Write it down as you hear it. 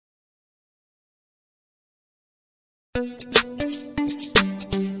John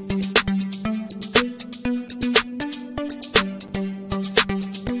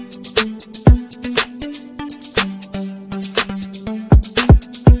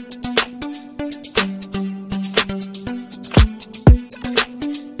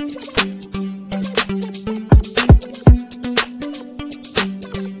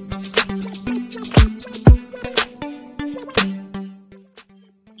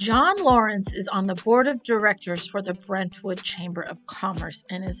Lawrence is on the board of directors for the Brentwood Chamber of Commerce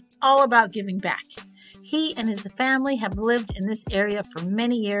and is all about giving back. He and his family have lived in this area for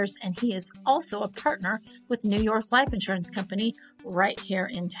many years, and he is also a partner with New York Life Insurance Company right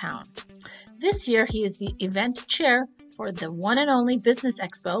here in town. This year, he is the event chair for the one and only Business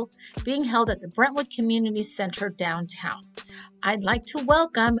Expo being held at the Brentwood Community Center downtown. I'd like to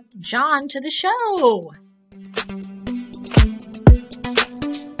welcome John to the show.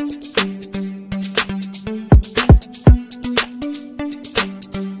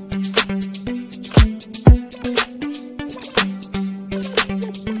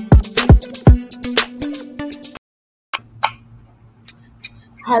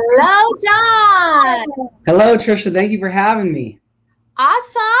 Hello, John. Hello, Trisha. Thank you for having me.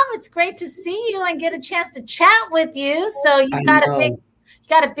 Awesome. It's great to see you and get a chance to chat with you. So you got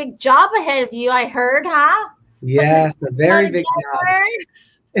a big job ahead of you, I heard, huh? Yes, a very big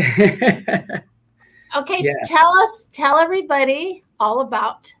job. Okay, yes. Tell everybody all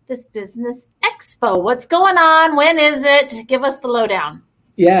about this Business Expo. What's going on? When is it? Give us the lowdown.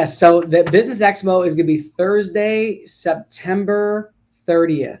 Yeah, so the Business Expo is going to be Thursday, September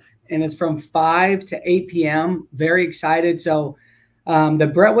 30th, and it's from 5 to 8 p.m. Very excited. So the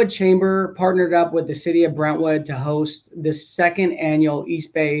Brentwood Chamber partnered up with the city of Brentwood to host the second annual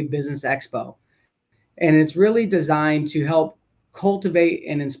East Bay Business Expo. And it's really designed to help cultivate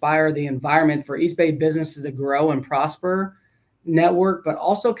and inspire the environment for East Bay businesses to grow and prosper, network, but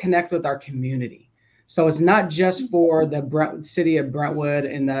also connect with our community. So it's not just for the city of Brentwood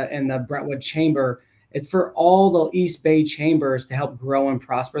and the Brentwood Chamber. It's for all the East Bay chambers to help grow and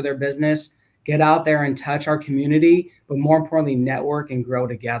prosper their business, get out there and touch our community, but more importantly, network and grow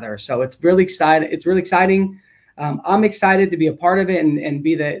together. So it's really exciting. It's really exciting. I'm excited to be a part of it and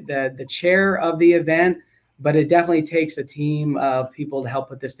be the chair of the event, but it definitely takes a team of people to help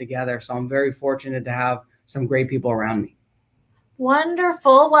put this together. So I'm very fortunate to have some great people around me.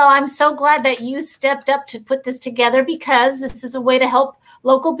 Wonderful. Well, I'm so glad that you stepped up to put this together, because this is a way to help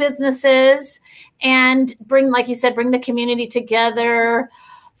local businesses and bring, like you said, bring the community together.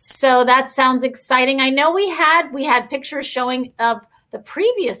 So that sounds exciting. I know we had pictures showing of the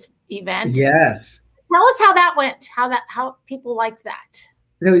previous event. Yes. Tell us how that went, how people liked that.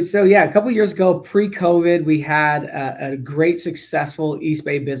 So yeah, a couple of years ago, pre-COVID, we had a great, successful East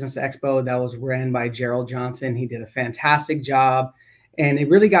Bay Business Expo that was ran by Gerald Johnson. He did a fantastic job, and it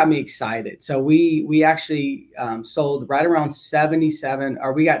really got me excited. So we actually sold right around 77,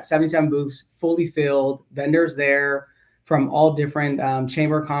 or we got 77 booths fully filled, vendors there from all different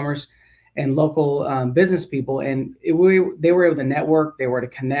Chamber of Commerce and local business people. And they were able to network, they were to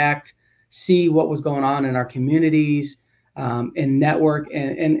connect, see what was going on in our communities, and network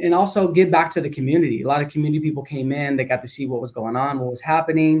and also give back to the community. A lot of community people came in, they got to see what was going on, what was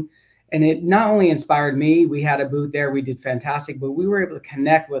happening. And it not only inspired me, we had a booth there, we did fantastic, but we were able to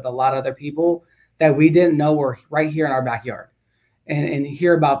connect with a lot of other people that we didn't know were right here in our backyard and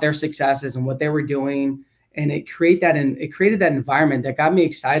hear about their successes and what they were doing. And it created that environment that got me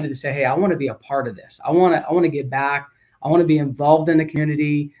excited to say, hey, I want to be a part of this. I want to get back. I want to be involved in the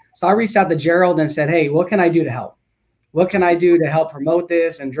community. So I reached out to Gerald and said, hey, what can I do to help? What can I do to help promote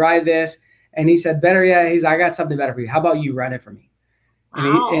this and drive this? And he said, better yet, I got something better for you. How about you run it for me?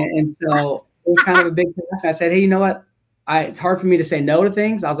 Wow. And so it was kind of a big task. I said, hey, you know what? It's hard for me to say no to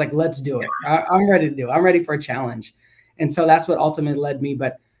things. I was like, let's do it. I'm ready to do it. I'm ready for a challenge. And so that's what ultimately led me.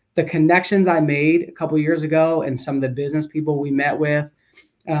 But the connections I made a couple of years ago and some of the business people we met with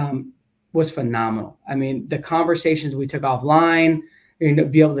was phenomenal. I mean, the conversations we took offline,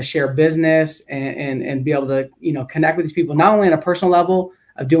 be able to share business and be able to, connect with these people, not only on a personal level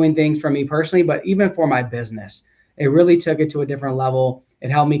of doing things for me personally, but even for my business. It really took it to a different level.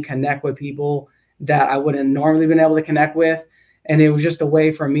 It helped me connect with people that I wouldn't normally been able to connect with. And it was just a way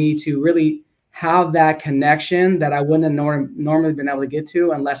for me to really have that connection that I wouldn't have normally been able to get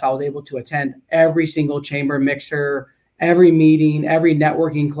to unless I was able to attend every single chamber mixer, every meeting, every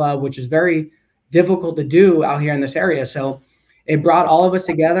networking club, which is very difficult to do out here in this area. So it brought all of us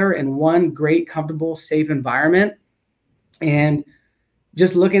together in one great, comfortable, safe environment. And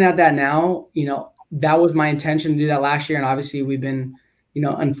just looking at that now, that was my intention to do that last year. And obviously we've been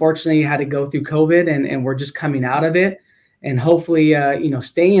unfortunately had to go through COVID, and we're just coming out of it, and hopefully,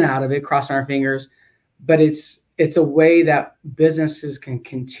 staying out of it, crossing our fingers. But it's a way that businesses can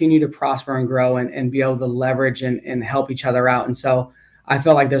continue to prosper and grow and be able to leverage and help each other out. And so I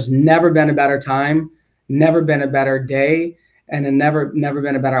feel like there's never been a better time, never been a better day, and never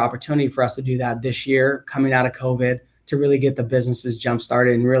been a better opportunity for us to do that this year, coming out of COVID, to really get the businesses jump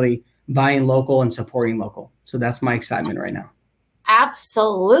started and really buying local and supporting local. So that's my excitement right now.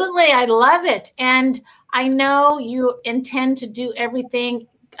 Absolutely. I love it. And I know you intend to do everything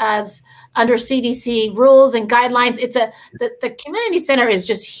as under CDC rules and guidelines. The community center is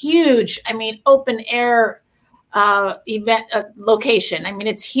just huge. I mean, open air event location. I mean,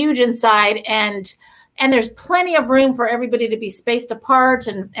 it's huge inside, and there's plenty of room for everybody to be spaced apart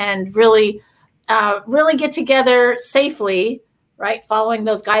and really get together safely, right? Following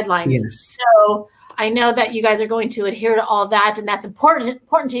those guidelines. Yes. So I know that you guys are going to adhere to all that, and that's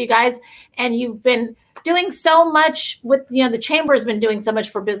important to you guys. And you've been doing so much with, the chamber has been doing so much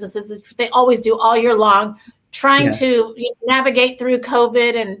for businesses. They always do all year long, trying to navigate through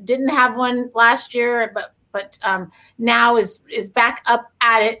COVID, and didn't have one last year, but now is back up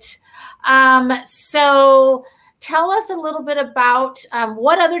at it. So tell us a little bit about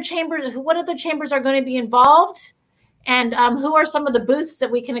what other chambers are going to be involved, and who are some of the booths that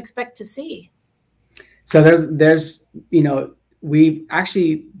we can expect to see? So there's we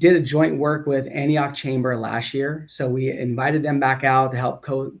actually did a joint work with Antioch Chamber last year. So we invited them back out to help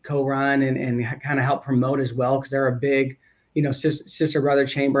co-run and kind of help promote as well, because they're a big, sister brother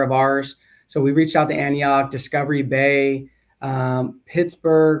chamber of ours. So we reached out to Antioch, Discovery Bay,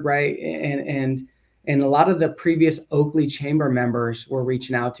 Pittsburgh, right? And a lot of the previous Oakley Chamber members were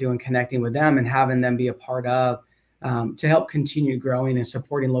reaching out to and connecting with them and having them be a part of to help continue growing and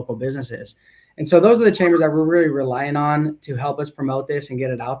supporting local businesses. And so those are the chambers that we're really relying on to help us promote this and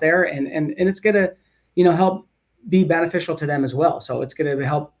get it out there. And it's going to, help be beneficial to them as well. So it's going to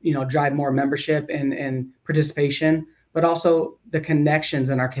help, drive more membership and participation, but also the connections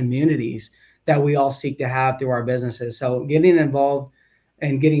in our communities that we all seek to have through our businesses. So getting involved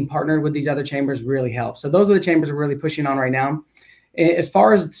and getting partnered with these other chambers really helps. So those are the chambers we're really pushing on right now. As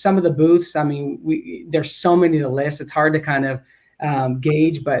far as some of the booths, I mean, there's so many to list. It's hard to kind of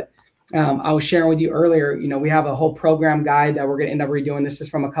gauge, but I was sharing with you earlier, we have a whole program guide that we're going to end up redoing. This is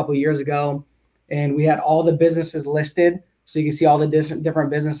from a couple of years ago, and we had all the businesses listed. So you can see all the different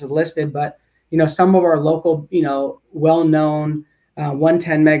businesses listed, but, some of our local, well-known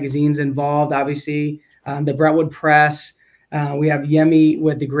 110 magazines involved, obviously, the Brentwood Press. We have Yemi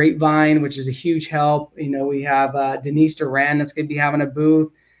with the Grapevine, which is a huge help. We have Denise Duran that's going to be having a booth.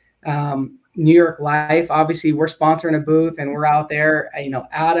 New York Life, obviously, we're sponsoring a booth, and we're out there.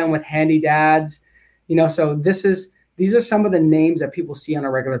 Adam with Handy Dads. So these are some of the names that people see on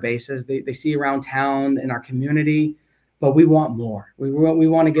a regular basis. They see around town in our community, but we want more. We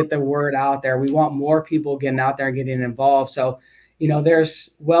want to get the word out there. We want more people getting out there and getting involved. So, there's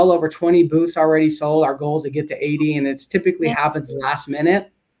well over 20 booths already sold. Our goal is to get to 80, and it's typically happens last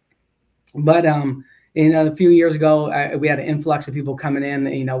minute. But a few years ago, we had an influx of people coming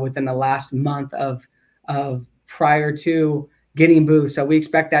in, within the last month of prior to getting booths. So we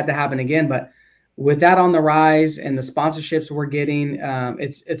expect that to happen again. But with that on the rise and the sponsorships we're getting,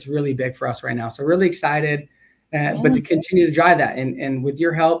 it's really big for us right now. So really excited, but to continue to drive that. And with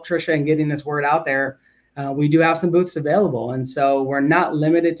your help, Trisha, and getting this word out there, we do have some booths available. And so we're not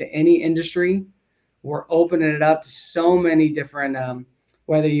limited to any industry. We're opening it up to so many different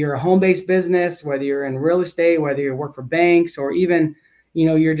whether you're a home-based business, whether you're in real estate, whether you work for banks, or even,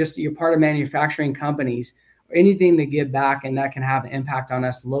 you're part of manufacturing companies, or anything to give back and that can have an impact on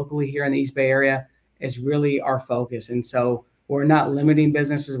us locally here in the East Bay area is really our focus. And so we're not limiting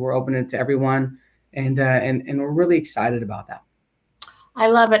businesses. We're opening it to everyone. And we're really excited about that. I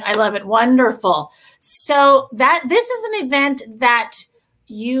love it. I love it. Wonderful. So this is an event that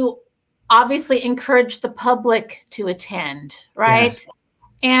you obviously encourage the public to attend, right? Yes.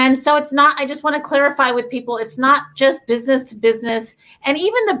 And so it's not, I just want to clarify with people, it's not just business to business. And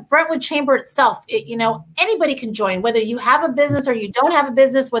even the Brentwood Chamber itself, anybody can join, whether you have a business or you don't have a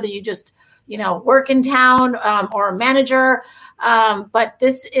business, whether you just, work in town or a manager. But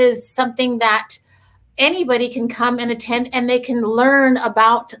this is something that anybody can come and attend, and they can learn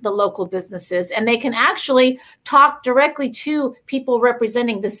about the local businesses, and they can actually talk directly to people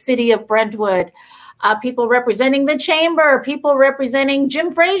representing the city of Brentwood. People representing the chamber, people representing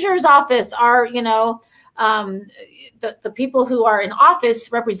Jim Frazier's office are, the people who are in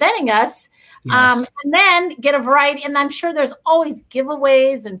office representing us Yes. And then get a variety. And I'm sure there's always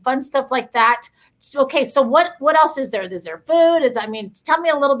giveaways and fun stuff like that. Okay, so what else is there? Is there food? Tell me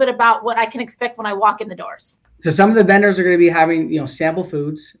a little bit about what I can expect when I walk in the doors. So some of the vendors are going to be having, sample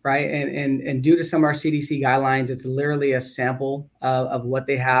foods, right? And due to some of our CDC guidelines, it's literally a sample of what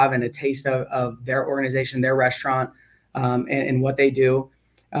they have and a taste of their organization, their restaurant, and what they do.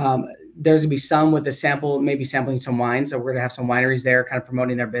 There's going to be some with the sample, maybe sampling some wine. So we're going to have some wineries there kind of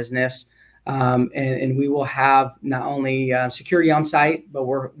promoting their business. And we will have not only security on site, but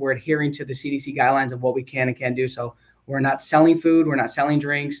we're adhering to the CDC guidelines of what we can and can't do. So we're not selling food. We're not selling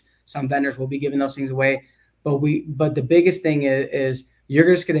drinks. Some vendors will be giving those things away. But the biggest thing is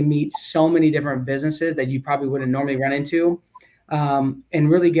you're just going to meet so many different businesses that you probably wouldn't normally run into, and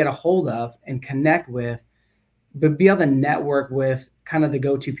really get a hold of and connect with, but be able to network with kind of the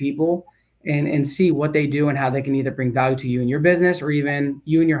go-to people and see what they do and how they can either bring value to you in your business or even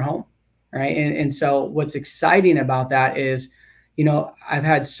you in your home. Right. And so what's exciting about that is, I've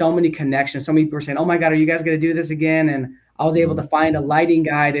had so many connections. So many people are saying, oh my God, are you guys going to do this again? And I was able to find a lighting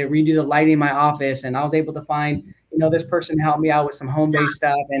guy to redo the lighting in my office. And I was able to find, this person to help me out with some home-based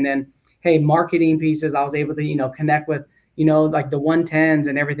stuff. And then, hey, marketing pieces, I was able to, connect with, like the 110s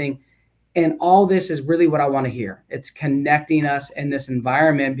and everything. And all this is really what I want to hear. It's connecting us in this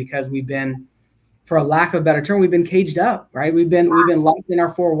environment because we've been, for a lack of a better term, we've been caged up, right? We've been locked in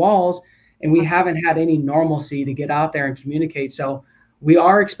our four walls and we haven't had any normalcy to get out there and communicate. So we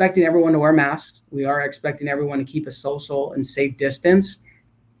are expecting everyone to wear masks. We are expecting everyone to keep a social and safe distance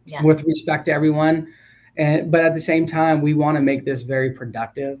with respect to everyone. But at the same time, we want to make this very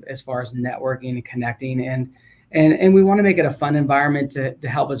productive as far as networking and connecting. And we want to make it a fun environment to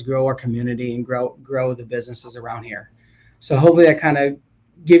help us grow our community and grow the businesses around here. So hopefully that kind of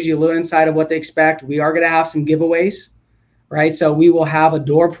gives you a little insight of what to expect. We are going to have some giveaways. Right. So we will have a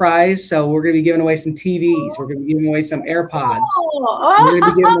door prize. So we're going to be giving away some TVs. We're going to be giving away some AirPods. We're going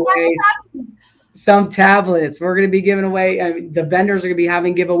to be giving away some tablets. We're going to be giving away, the vendors are going to be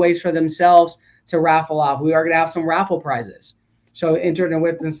having giveaways for themselves to raffle off. We are going to have some raffle prizes. So enter and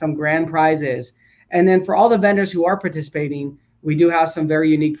win some grand prizes. And then for all the vendors who are participating, we do have some very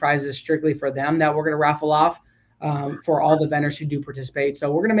unique prizes strictly for them that we're going to raffle off for all the vendors who do participate. So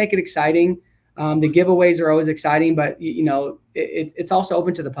we're going to make it exciting. The giveaways are always exciting, but it's also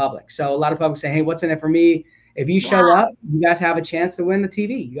open to the public. So a lot of public say, hey, what's in it for me? If you show up, you guys have a chance to win the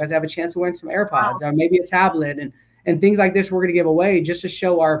TV. You guys have a chance to win some AirPods or maybe a tablet and things like this we're going to give away just to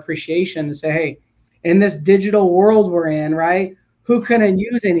show our appreciation to say, hey, in this digital world we're in, right? Who couldn't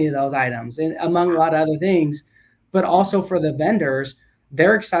use any of those items and among a lot of other things, but also for the vendors,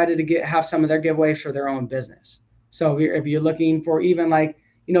 they're excited to have some of their giveaways for their own business. So if you're looking for even like,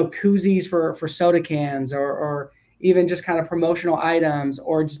 koozies for soda cans or even just kind of promotional items,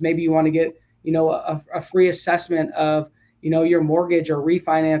 or just maybe you want to get, a free assessment of, your mortgage or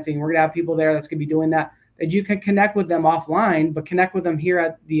refinancing. We're going to have people there that's going to be doing that you can connect with them offline, but connect with them here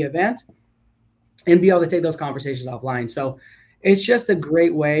at the event and be able to take those conversations offline. So it's just a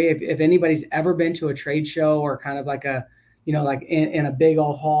great way. If anybody's ever been to a trade show or kind of like a, like in a big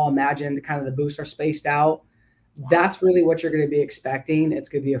old hall, imagine kind of the booths are spaced out. That's really what you're going to be expecting. It's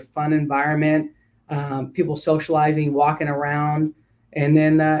going to be a fun environment, people socializing, walking around, and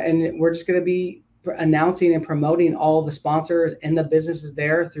then and we're just going to be announcing and promoting all the sponsors and the businesses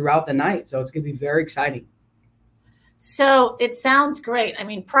there throughout the night. So it's going to be very exciting. So it sounds great. I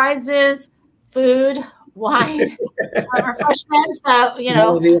mean, prizes, food, wine, refreshments,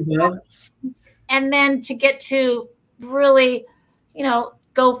 and then to get to really,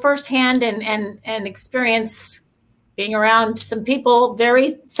 go firsthand and experience being around some people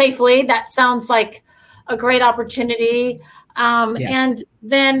very safely. That sounds like a great opportunity. And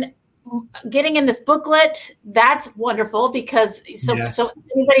then getting in this booklet, that's wonderful because so if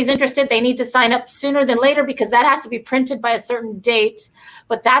anybody's interested, they need to sign up sooner than later because that has to be printed by a certain date.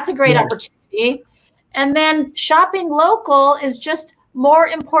 But that's a great opportunity. And then shopping local is just more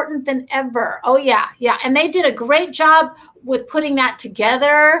important than ever. Oh, yeah. And they did a great job with putting that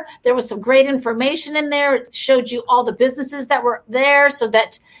together. There was some great information in there. It showed you all the businesses that were there so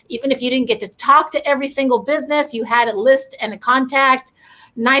that even if you didn't get to talk to every single business, you had a list and a contact.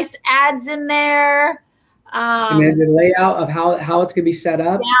 Nice ads in there. And then the layout of how it's going to be set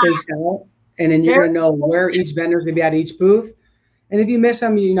up, spaced out. And then you're going to know where each vendor is going to be at each booth. And if you miss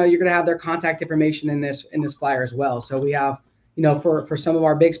them, you're going to have their contact information in this flyer as well. So we have, for some of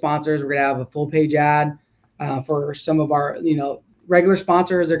our big sponsors, we're going to have a full page ad. For some of our, regular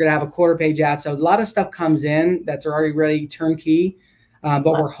sponsors, they're going to have a quarter page ad. So a lot of stuff comes in that's already really turnkey. But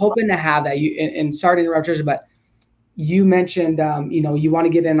we're hoping to have that. And sorry to interrupt, Tricia, but you mentioned, you want to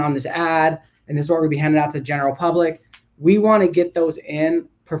get in on this ad. and this is what we're going to be handing out to the general public. We want to get those in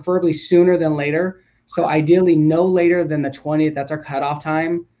preferably sooner than later. So ideally no later than the 20th. That's our cutoff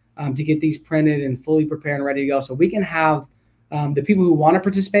time to get these printed and fully prepared and ready to go. So we can have the people who want to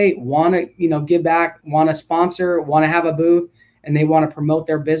participate, want to, give back, want to sponsor, want to have a booth, and they want to promote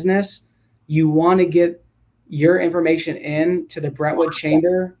their business. You want to get your information in to the Brentwood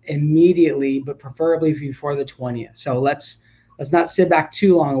Chamber immediately, but preferably before the 20th. So let's not sit back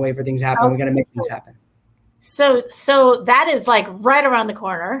too long away for things to happen. We got to make things happen. So that is like right around the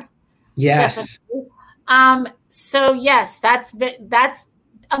corner. Yes. Definitely. So yes, that's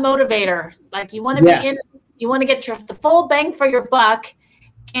a motivator. Like you want to be in, you want to get the full bang for your buck.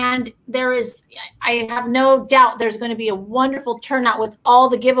 And I have no doubt there's going to be a wonderful turnout with all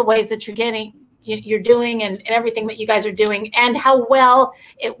the giveaways that you're doing and everything that you guys are doing, and how well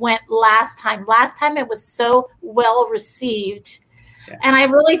it went last time. Last time it was so well received. Yeah. And I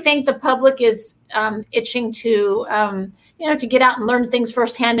really think the public is itching to, to get out and learn things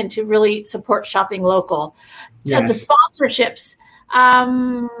firsthand and to really support shopping local. Yes. The sponsorships.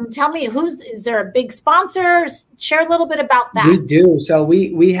 Tell me, is there a big sponsor? Share a little bit about that. We do. So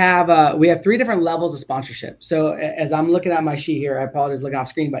we have 3 different levels of sponsorship. So as I'm looking at my sheet here, I apologize looking off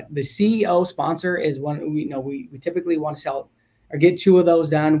screen, but the CEO sponsor is one we typically want to sell or get 2 of those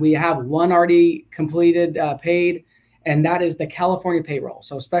done. We have 1 already completed, paid, and that is the California Payroll.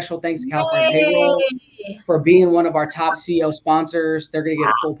 So special thanks to California Payroll for being one of our top CEO sponsors. They're going to get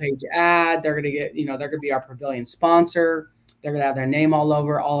a full page ad. They're going to get, they're going to be our pavilion sponsor. They're going to have their name all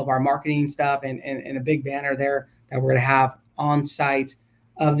over all of our marketing stuff and a big banner there that we're going to have on site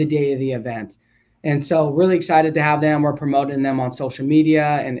of the day of the event. And so really excited to have them. We're promoting them on social media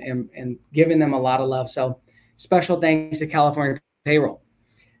and giving them a lot of love. So special thanks to California Payroll.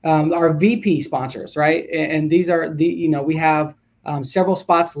 Our VP sponsors, right? And these are we have several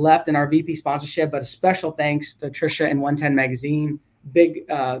spots left in our VP sponsorship, but a special thanks to Trisha and 110 Magazine, big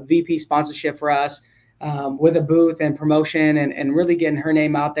VP sponsorship for us. With a booth and promotion and really getting her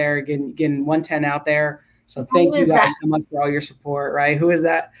name out there, getting 110 out there. So thank you guys so much for all your support, right? Who is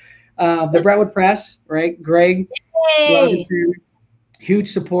that? The Brentwood Press, right? Greg,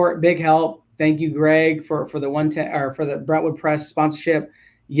 huge support, big help. Thank you, Greg, for the 110 or for the Brentwood Press sponsorship.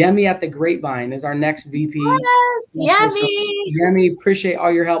 Yemi at the Grapevine is our next VP. Yes, Yemi. Yemi, appreciate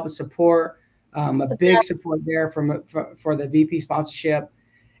all your help and support. A big support there for the VP sponsorship.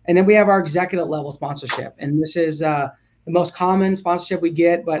 And then we have our executive level sponsorship. And this is the most common sponsorship we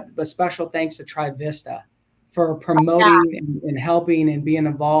get, but special thanks to Trivista for promoting and helping and being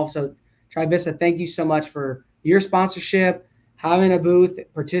involved. So Trivista, thank you so much for your sponsorship, having a booth,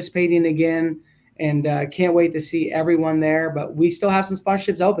 participating again, and can't wait to see everyone there. But we still have some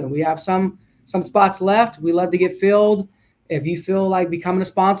sponsorships open. We have some spots left. We love to get filled. If you feel like becoming a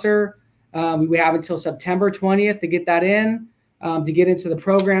sponsor, we have until September 20th to get that in. To get into the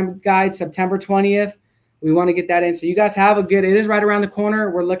program guide, September 20th. We want to get that in. So you guys have it is right around the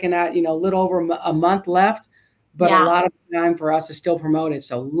corner. We're looking at, a little over a month left, but a lot of time for us to still promote it.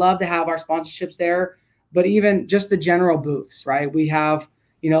 So love to have our sponsorships there, but even just the general booths, right? We have,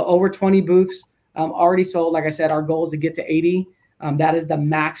 over 20 booths already sold. Like I said, our goal is to get to 80. That is the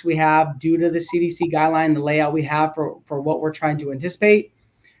max we have due to the CDC guideline, the layout we have for what we're trying to anticipate.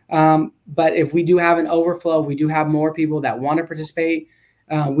 But if we do have an overflow, we do have more people that want to participate.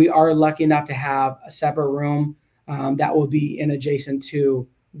 We are lucky enough to have a separate room that will be in adjacent to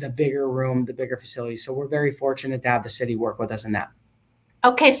the bigger room, the bigger facility. So we're very fortunate to have the city work with us in that.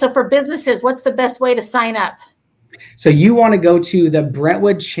 Okay. So for businesses, what's the best way to sign up? So you want to go to the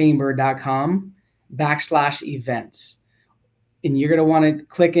brentwoodchamber.com/events. And you're going to want to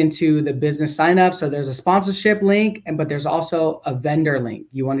click into the business sign up. So there's a sponsorship link, but there's also a vendor link.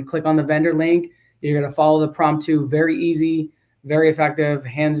 You want to click on the vendor link. You're going to follow the prompt to. Very easy, very effective,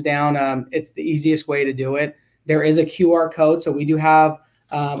 hands down. It's the easiest way to do it. There is a QR code. So we do have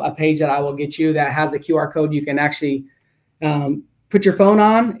a page that I will get you that has the QR code. You can actually put your phone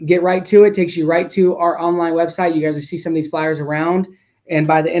on, get right to it. Takes you right to our online website. You guys will see some of these flyers around. And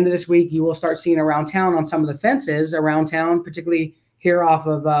by the end of this week, you will start seeing around town on some of the fences around town, particularly here off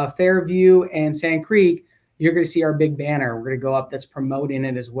of Fairview and Sand Creek. You're going to see our big banner. We're going to go up that's promoting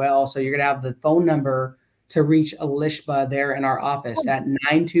it as well. So you're going to have the phone number to reach Alishba there in our office at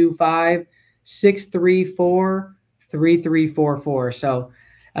 925-634-3344. So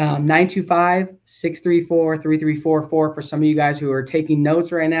 925-634-3344 for some of you guys who are taking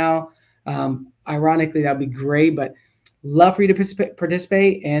notes right now. Ironically, that'd be great, but love for you to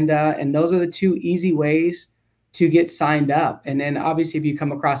participate. And those are the 2 easy ways to get signed up. And then obviously, if you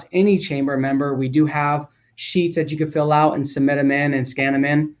come across any chamber member, we do have sheets that you can fill out and submit them in and scan them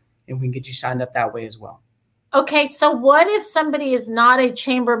in. and we can get you signed up that way as well. Okay, so what if somebody is not a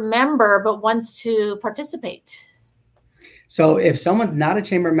chamber member but wants to participate? So if someone's not a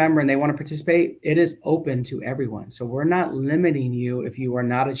chamber member and they want to participate, it is open to everyone. So we're not limiting you if you are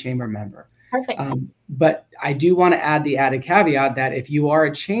not a chamber member. Perfect. But I do want to add the added caveat that if you are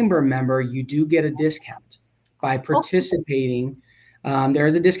a chamber member, you do get a discount by participating. There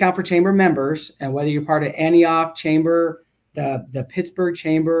is a discount for chamber members, and whether you're part of Antioch Chamber, the Pittsburgh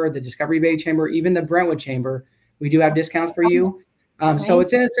Chamber, the Discovery Bay Chamber, even the Brentwood Chamber, we do have discounts for you. So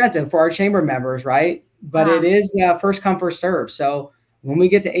it's an incentive for our chamber members, right? But it is first come, first serve. So when we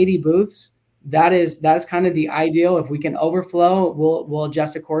get to 80 booths, that is kind of the ideal. If we can overflow, we'll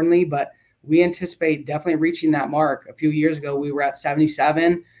adjust accordingly. But we anticipate definitely reaching that mark. A few years ago, we were at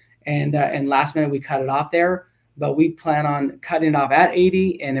 77, and last minute we cut it off there. But we plan on cutting it off at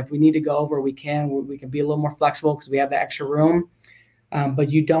 80. And if we need to go over, we can. We can be a little more flexible because we have the extra room.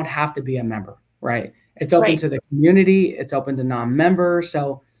 But you don't have to be a member, right? It's open to the community. It's open to non-members.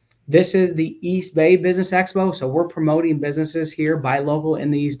 So this is the East Bay Business Expo. So we're promoting businesses here, buy local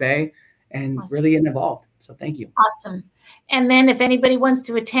in the East Bay, and really get involved. So thank you. Awesome. And then if anybody wants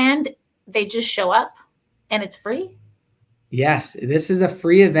to attend, they just show up and it's free? Yes, this is a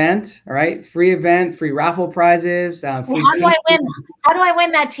free event. All right. Free event, free raffle prizes. Free how do I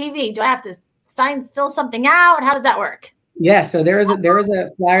win that TV? Do I have to fill something out? How does that work? Yeah, so there is a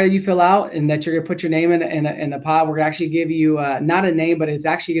flyer you fill out, and that you're gonna put your name in a pot. We're gonna actually give you not a name, but it's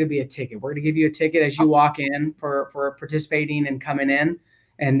actually gonna be a ticket. We're gonna give you a ticket as you walk in for participating and coming in,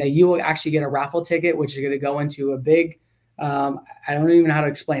 and that you will actually get a raffle ticket, which is gonna go into a big. I don't even know how to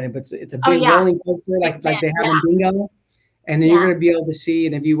explain it, but it's a big rolling coaster like they have in bingo, and then you're gonna be able to see.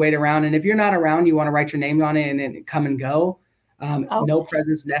 And if you wait around, and if you're not around, you want to write your name on it and then come and go. No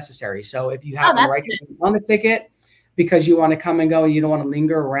presence necessary. So if you have to write your name on the ticket, because you want to come and go, you don't want to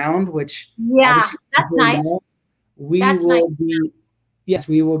linger around, which that's nice. We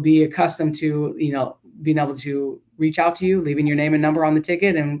will be accustomed to, being able to reach out to you, leaving your name and number on the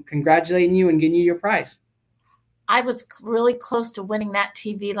ticket, and congratulating you and getting you your prize. I was really close to winning that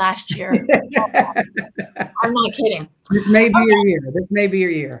TV last year. I'm not kidding. This may be your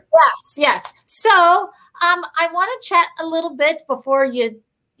year. Yes. So I want to chat a little bit before you,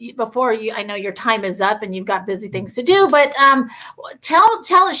 I know your time is up and you've got busy things to do, but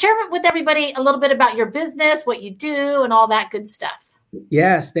share with everybody a little bit about your business, what you do, and all that good stuff.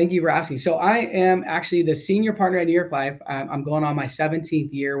 Yes, thank you for asking. So I am actually the senior partner at New York Life. I'm going on my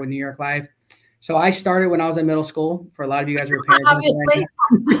 17th year with New York Life. So I started when I was in middle school. For a lot of you guys who are parents, obviously.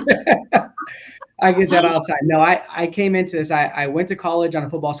 I get that all the time. No, I came into this. I went to college on a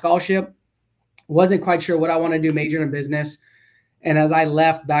football scholarship. Wasn't quite sure what I want to do, majored in business. And as I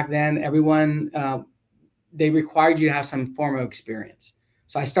left back then, everyone, they required you to have some form of experience.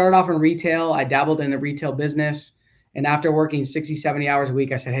 So I started off in retail. I dabbled in the retail business. And after working 60, 70 hours a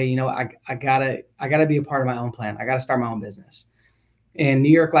week, I said, hey, I gotta be a part of my own plan. I got to start my own business. And New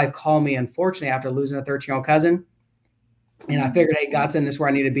York Life called me, unfortunately, after losing a 13-year-old cousin. And I figured, hey, Godson, this is where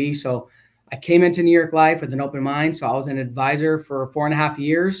I need to be. So I came into New York Life with an open mind. So I was an advisor for 4.5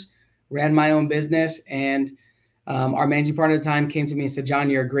 years, ran my own business, and our managing partner at the time came to me and said, John,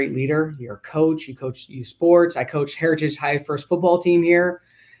 you're a great leader. You're a coach. You coach youth sports. I coach Heritage High First football team here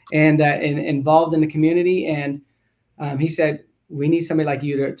and involved in the community. And he said, we need somebody like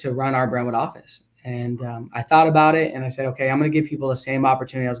you to run our Brentwood office. And I thought about it and I said, okay, I'm going to give people the same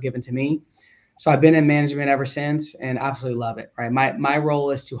opportunity that was given to me. So I've been in management ever since and absolutely love it. Right. My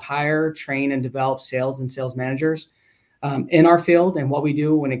role is to hire, train, and develop sales and sales managers in our field. And what we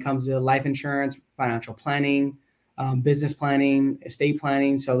do when it comes to life insurance, financial planning, business planning, estate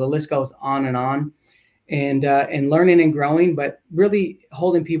planning. So the list goes on, and learning and growing, but really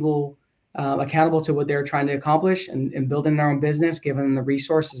holding people accountable to what they're trying to accomplish and building their own business, giving them the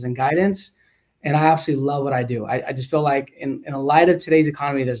resources and guidance. And I absolutely love what I do. I just feel like in a light of today's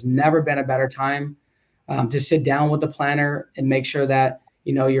economy, there's never been a better time to sit down with the planner and make sure that,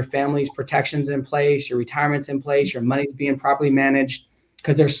 your family's protections in place, your retirement's in place, your money's being properly managed,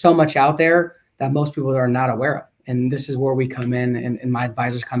 because there's so much out there that most people are not aware of. And this is where we come in and my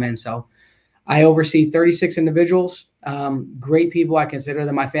advisors come in. So I oversee 36 individuals, great people. I consider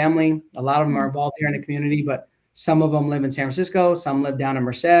them my family. A lot of them are involved here in the community, but some of them live in San Francisco. Some live down in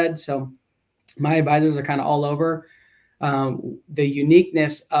Merced. So my advisors are kind of all over. The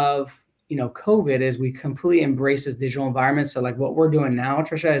uniqueness of, COVID is we completely embrace this digital environment. So like what we're doing now,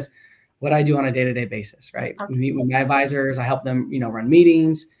 Trisha, is what I do on a day-to-day basis, right? Okay. We meet with my advisors. I help them, run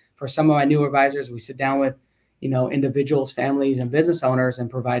meetings. For some of my newer advisors, we sit down with, individuals, families, and business owners and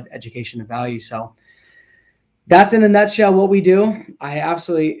provide education and value. So That's in a nutshell what we do. I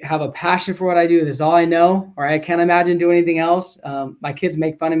absolutely have a passion for what I do. This is all I know, or I can't imagine doing anything else. My kids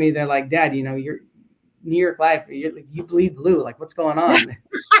make fun of me. They're like, Dad, you're New York Life. You bleed blue. Like, what's going on?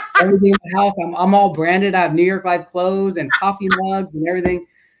 Everything in the house, I'm all branded. I have New York Life clothes and coffee mugs and everything.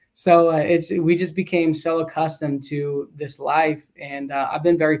 So we just became so accustomed to this life, and I've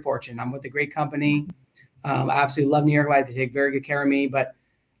been very fortunate. I'm with a great company. I absolutely love New York Life. They take very good care of me. But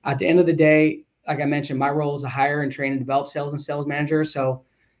at the end of the day, like I mentioned, my role is to hire and train and develop sales and sales managers. So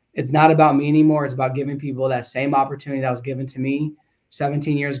it's not about me anymore. It's about giving people that same opportunity that was given to me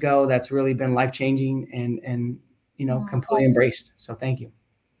 17 years ago. That's really been life-changing and completely embraced. So thank you.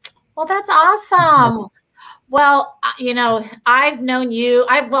 Well, that's awesome. Well, I've known you.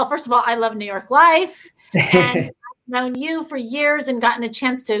 First of all, I love New York Life, and I've known you for years and gotten a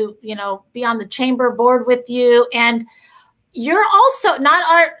chance to, be on the chamber board with you. And you're also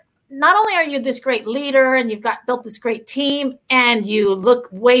not only are you this great leader and you've built this great team and you look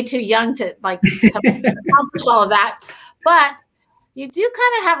way too young to have accomplished all of that, but you do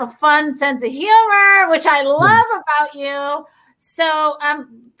kind of have a fun sense of humor, which I love about you. So,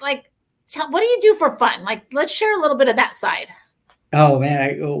 what do you do for fun? Let's share a little bit of that side. Oh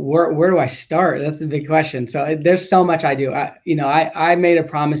man, where do I start? That's the big question. So there's so much I do. I made a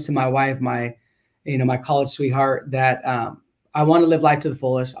promise to my wife, my college sweetheart, that I want to live life to the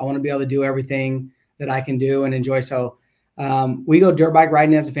fullest. I want to be able to do everything that I can do and enjoy. So we go dirt bike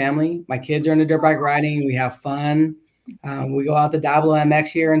riding as a family. My kids are into dirt bike riding. We have fun. We go out to Diablo MX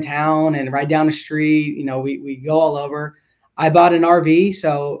here in town and ride down the street. We go all over. I bought an RV,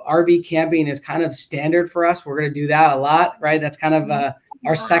 so RV camping is kind of standard for us. We're going to do that a lot, right? That's kind of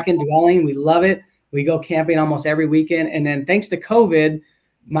our second dwelling. We love it. We go camping almost every weekend. And then thanks to COVID,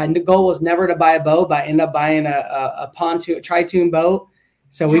 my goal was never to buy a boat, but I ended up buying a Tritoon boat.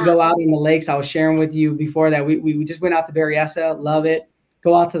 So we go out in the lakes. I was sharing with you before that we just went out to Berryessa, love it.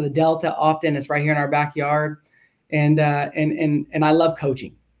 Go out to the Delta often. It's right here in our backyard. And I love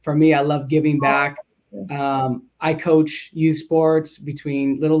coaching. For me, I love giving back. I coach youth sports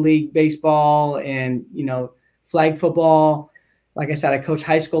between Little League baseball and, flag football. Like I said, I coach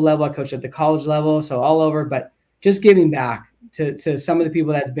high school level. I coach at the college level. So all over, but just giving back to some of the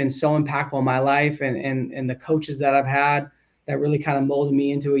people that's been so impactful in my life and the coaches that I've had that really kind of molded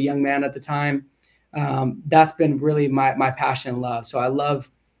me into a young man at the time. That's been really my passion and love. So I love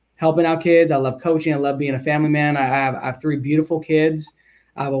helping out kids. I love coaching. I love being a family man. I have 3 beautiful kids.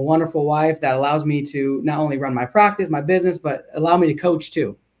 I have a wonderful wife that allows me to not only run my practice, my business, but allow me to coach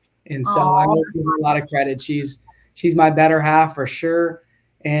too. And so I will give her a lot of credit. She's my better half for sure.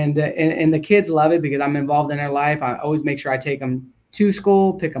 And the kids love it because I'm involved in their life. I always make sure I take them to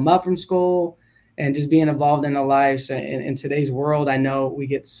school, pick them up from school, and just being involved in their lives. In today's world, I know we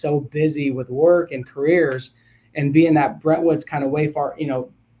get so busy with work and careers, and being that Brentwood's kind of way far,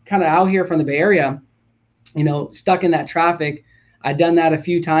 kind of out here from the Bay Area, stuck in that traffic. I've done that a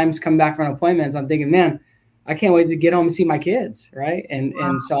few times, come back from appointments. I'm thinking, man, I can't wait to get home and see my kids, right? And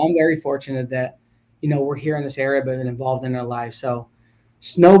so I'm very fortunate that, we're here in this area, but involved in their lives. So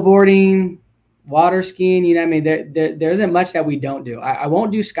snowboarding, water skiing, there isn't much that we don't do. I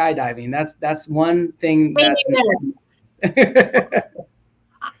won't do skydiving. That's one thing.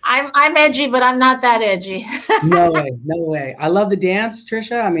 I'm edgy, but I'm not that edgy. No way. I love the dance,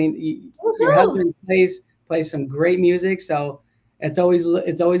 Trisha. I mean, your husband plays some great music, so it's always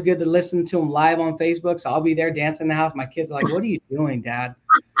good to listen to him live on Facebook. So I'll be there dancing in the house. My kids are like, "What are you doing, Dad?"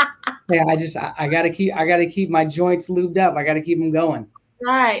 Yeah, I gotta keep my joints lubed up. I gotta keep them going.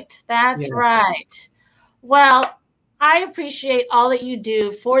 That's right. Well, I appreciate all that you do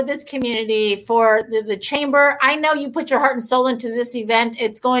for this community, for the chamber. I know you put your heart and soul into this event.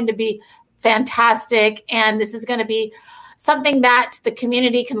 It's going to be fantastic, and this is going to be something that the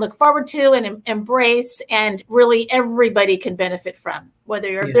community can look forward to and embrace, and really everybody can benefit from, whether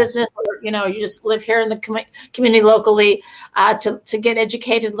you're a business or, you just live here in the community locally, to get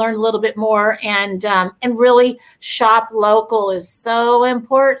educated, learn a little bit more, and really shop local is so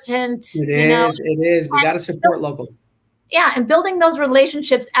important. It is. We got to support local. Yeah, and building those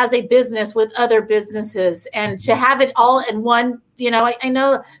relationships as a business with other businesses, and to have it all in one. I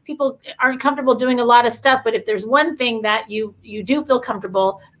know people aren't comfortable doing a lot of stuff, but if there's one thing that you do feel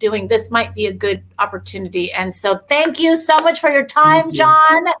comfortable doing, this might be a good opportunity. And so thank you so much for your time,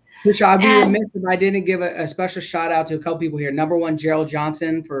 John. Which I'd be remiss if I didn't give a special shout out to a couple people here. Number one, Gerald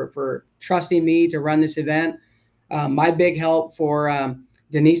Johnson for trusting me to run this event. My big help for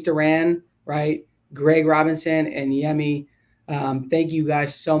Denise Duran, right? Greg Robinson and Yemi Thank you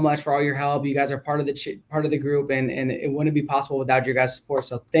guys so much for all your help. You guys are part of the group, and it wouldn't be possible without your guys' support.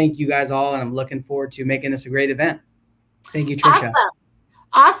 So thank you guys all, and I'm looking forward to making this a great event. Thank you, Tricia.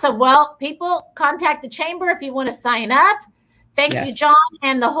 Awesome. Well, people, contact the chamber if you want to sign up. Thank you, John,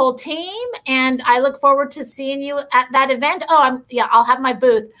 and the whole team. And I look forward to seeing you at that event. Oh, I'll have my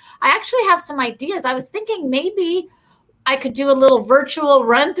booth. I actually have some ideas. I was thinking maybe I could do a little virtual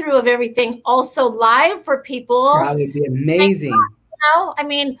run through of everything also live for people. That would be amazing. I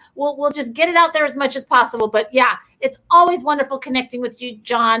mean, we'll just get it out there as much as possible. But yeah, it's always wonderful connecting with you,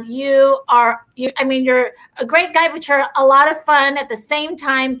 John. You're a great guy, but you're a lot of fun at the same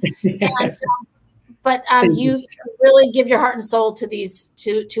time. And, but you really give your heart and soul to these,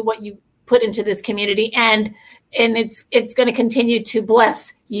 to what you put into this community, and it's going to continue to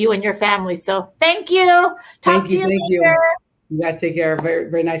bless you and your family. So thank you. Talk to you later. You guys take care.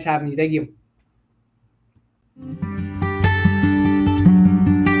 Very, very nice having you. Thank you.